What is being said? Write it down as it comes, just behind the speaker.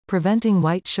preventing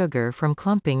white sugar from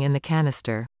clumping in the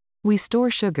canister. We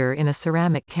store sugar in a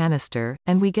ceramic canister,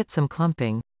 and we get some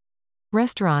clumping.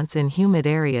 Restaurants in humid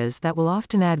areas that will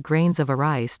often add grains of a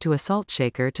rice to a salt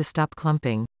shaker to stop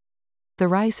clumping. The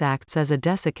rice acts as a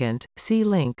desiccant, see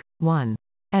link 1,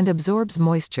 and absorbs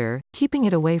moisture, keeping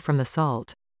it away from the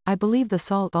salt. I believe the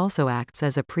salt also acts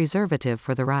as a preservative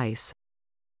for the rice.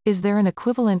 Is there an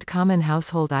equivalent common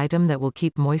household item that will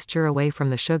keep moisture away from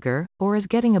the sugar, or is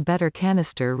getting a better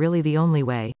canister really the only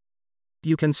way?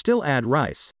 You can still add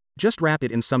rice, just wrap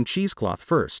it in some cheesecloth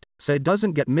first, so it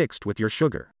doesn't get mixed with your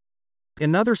sugar.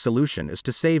 Another solution is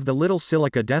to save the little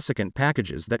silica desiccant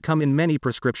packages that come in many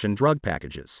prescription drug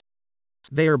packages.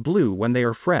 They are blue when they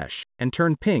are fresh, and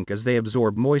turn pink as they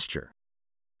absorb moisture.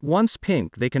 Once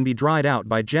pink, they can be dried out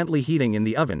by gently heating in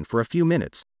the oven for a few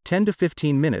minutes, 10 to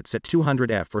 15 minutes at 200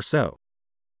 F or so.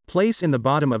 Place in the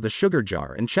bottom of the sugar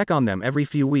jar and check on them every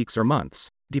few weeks or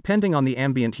months, depending on the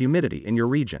ambient humidity in your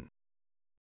region.